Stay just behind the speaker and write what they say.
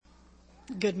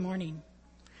Good morning.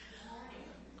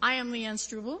 I am Leanne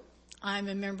Struble. I'm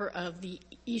a member of the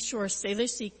East Shore Salish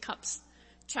Sea CUUPs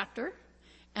chapter,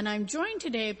 and I'm joined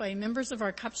today by members of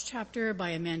our CUUPs chapter,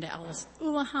 by Amanda Alice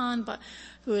Ulahan,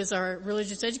 who is our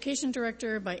religious education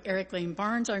director, by Eric Lane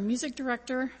Barnes, our music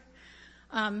director,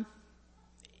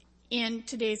 in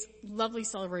today's lovely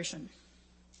celebration.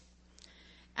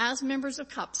 As members of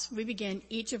CUUPs, we begin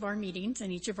each of our meetings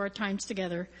and each of our times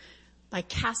together by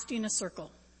casting a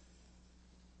circle.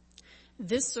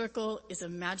 This circle is a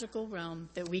magical realm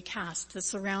that we cast that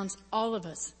surrounds all of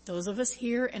us, those of us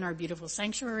here in our beautiful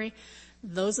sanctuary,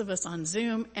 those of us on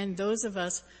Zoom, and those of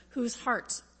us whose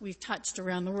hearts we've touched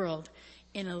around the world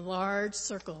in a large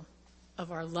circle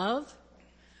of our love,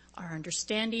 our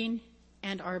understanding,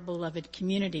 and our beloved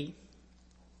community.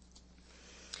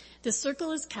 The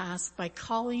circle is cast by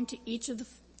calling to each of the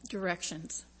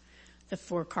directions, the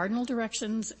four cardinal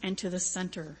directions, and to the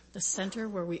center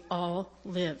where we all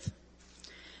live.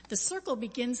 The circle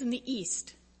begins in the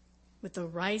east with the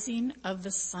rising of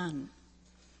the sun.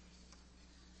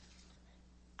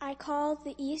 I call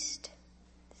the east,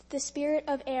 the spirit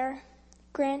of air,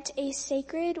 grant a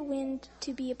sacred wind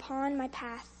to be upon my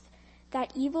path,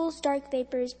 that evil's dark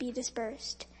vapors be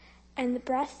dispersed, and the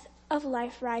breath of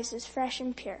life rises fresh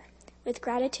and pure. With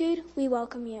gratitude, we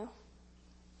welcome you.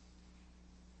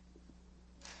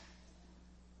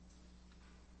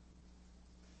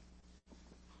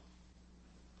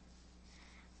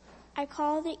 I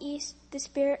call the east, the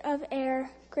spirit of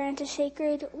air, grant a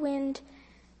sacred wind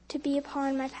to be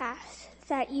upon my path,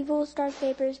 that evil's dark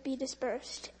vapors be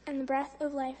dispersed, and the breath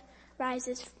of life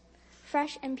rises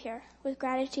fresh and pure. With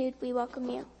gratitude, we welcome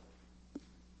you.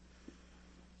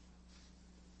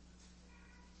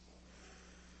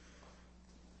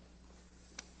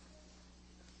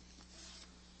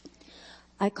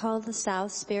 I call the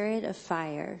south spirit of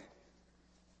fire.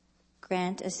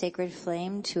 Grant a sacred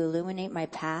flame to illuminate my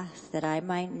path, that I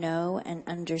might know and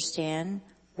understand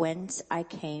whence I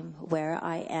came, where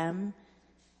I am,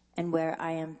 and where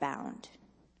I am bound.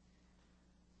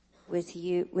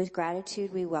 With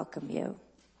gratitude, we welcome you.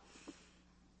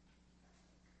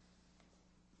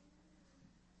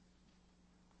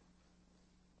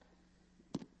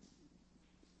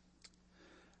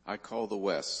 I call the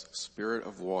west, spirit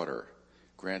of water.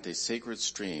 Grant a sacred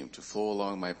stream to flow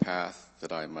along my path,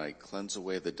 that I might cleanse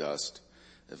away the dust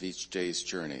of each day's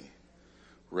journey.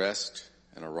 Rest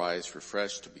and arise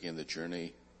refreshed to begin the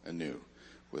journey anew.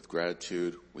 With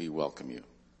gratitude, we welcome you.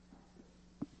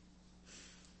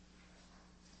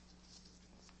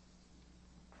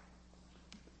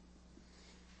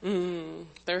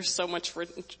 There's so much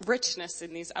richness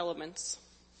in these elements.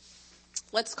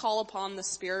 Let's call upon the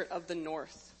spirit of the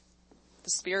north,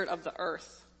 the spirit of the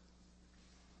earth.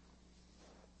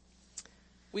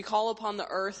 We call upon the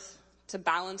earth to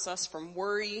balance us from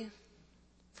worry,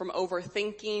 from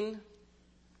overthinking,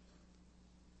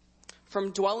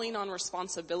 from dwelling on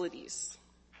responsibilities.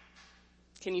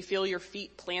 Can you feel your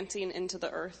feet planting into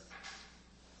the earth?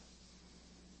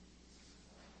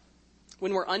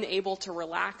 When we're unable to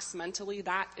relax mentally,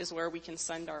 that is where we can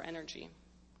send our energy.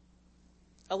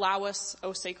 Allow us,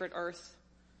 O sacred earth,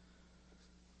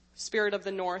 spirit of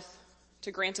the north,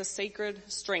 to grant us sacred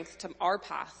strength to our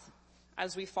path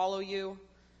as we follow you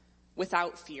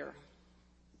without fear.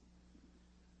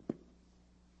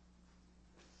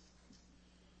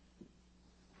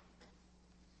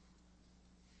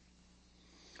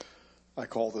 I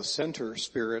call the center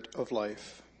spirit of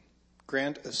life.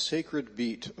 Grant a sacred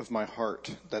beat of my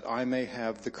heart, that I may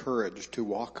have the courage to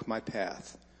walk my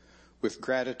path. With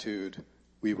gratitude,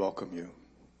 we welcome you.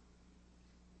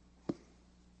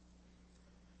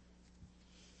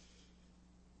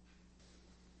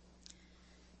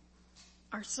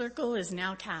 Our circle is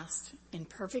now cast in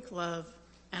perfect love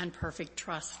and perfect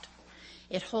trust.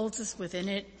 It holds us within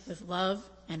it with love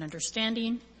and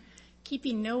understanding,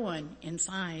 keeping no one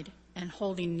inside and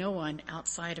holding no one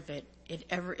outside of it. It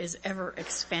is ever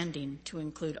expanding to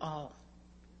include all.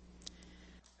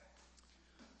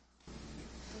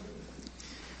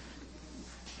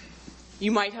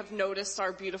 You might have noticed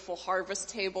our beautiful harvest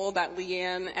table that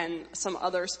Leanne and some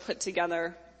others put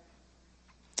together.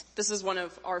 This is one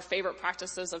of our favorite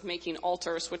practices of making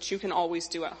altars, which you can always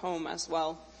do at home as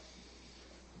well.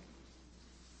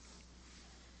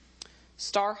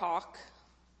 Starhawk,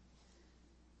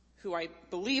 who I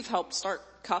believe helped start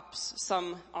CUUPs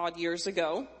some odd years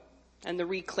ago, and the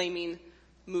reclaiming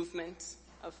movement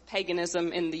of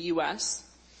paganism in the U.S.,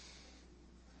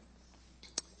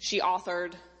 she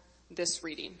authored this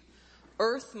reading: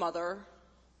 Earth Mother,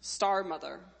 Star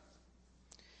Mother,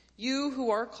 you who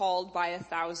are called by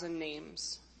 1,000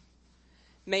 names,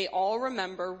 may all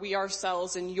remember we are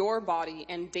cells in your body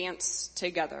and dance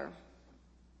together.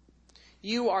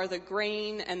 You are the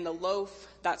grain and the loaf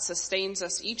that sustains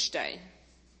us each day.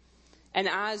 And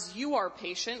as you are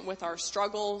patient with our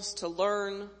struggles to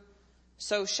learn,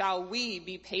 so shall we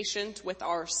be patient with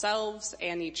ourselves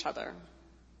and each other.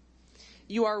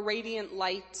 You are radiant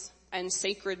light and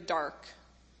sacred dark,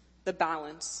 the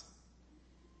balance.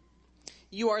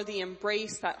 You are the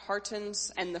embrace that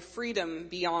heartens and the freedom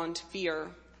beyond fear.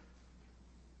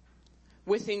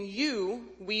 Within you,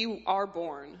 we are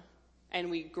born, and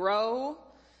we grow,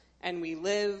 and we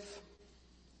live,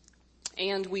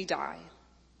 and we die.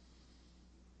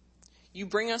 You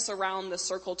bring us around the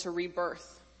circle to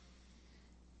rebirth,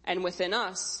 and within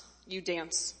us, you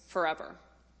dance forever.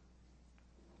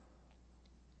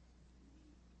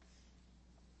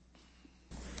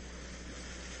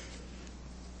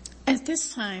 At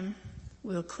this time,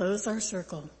 we'll close our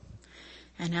circle.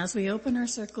 And as we open our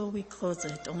circle, we close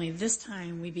it. Only this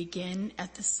time, we begin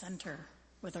at the center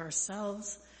with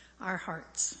ourselves, our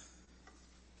hearts.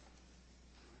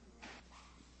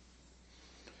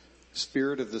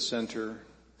 Spirit of the center,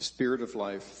 Spirit of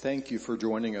life, thank you for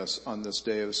joining us on this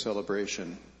day of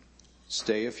celebration.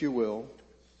 Stay if you will,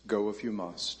 go if you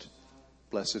must.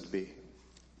 Blessed be.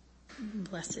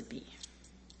 Blessed be.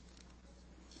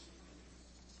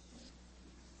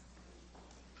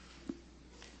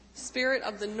 Spirit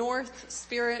of the north,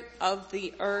 Spirit of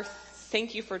the earth,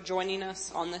 thank you for joining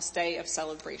us on this day of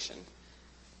celebration.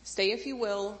 Stay if you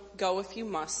will, go if you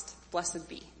must. Blessed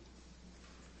be.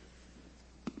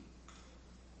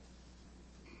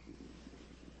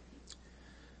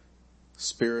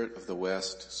 Spirit of the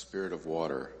west, Spirit of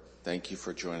water, thank you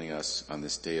for joining us on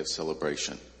this day of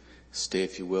celebration. Stay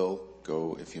if you will,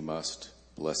 go if you must.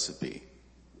 Blessed be.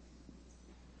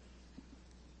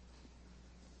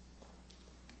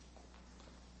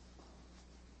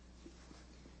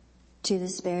 To the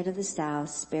Spirit of the south,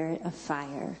 Spirit of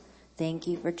fire, thank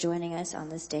you for joining us on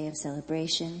this day of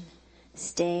celebration.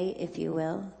 Stay if you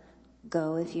will,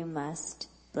 go if you must.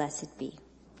 Blessed be.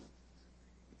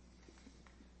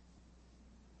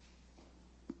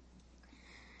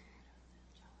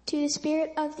 To the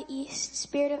Spirit of the east,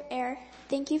 Spirit of air,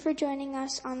 thank you for joining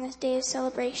us on this day of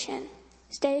celebration.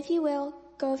 Stay if you will,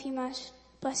 go if you must.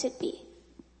 Blessed be.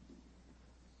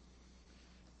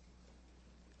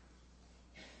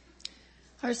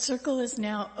 Our circle is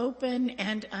now open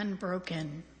and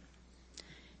unbroken.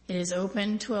 It is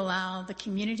open to allow the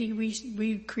community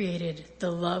we created,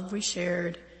 the love we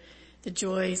shared, the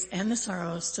joys and the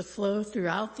sorrows to flow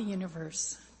throughout the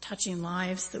universe, touching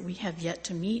lives that we have yet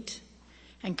to meet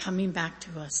and coming back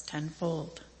to us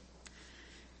tenfold.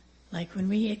 Like when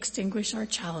we extinguish our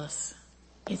chalice,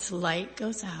 its light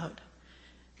goes out,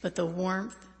 but the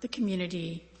warmth, the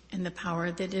community, and the power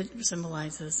that it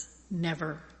symbolizes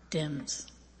never dims.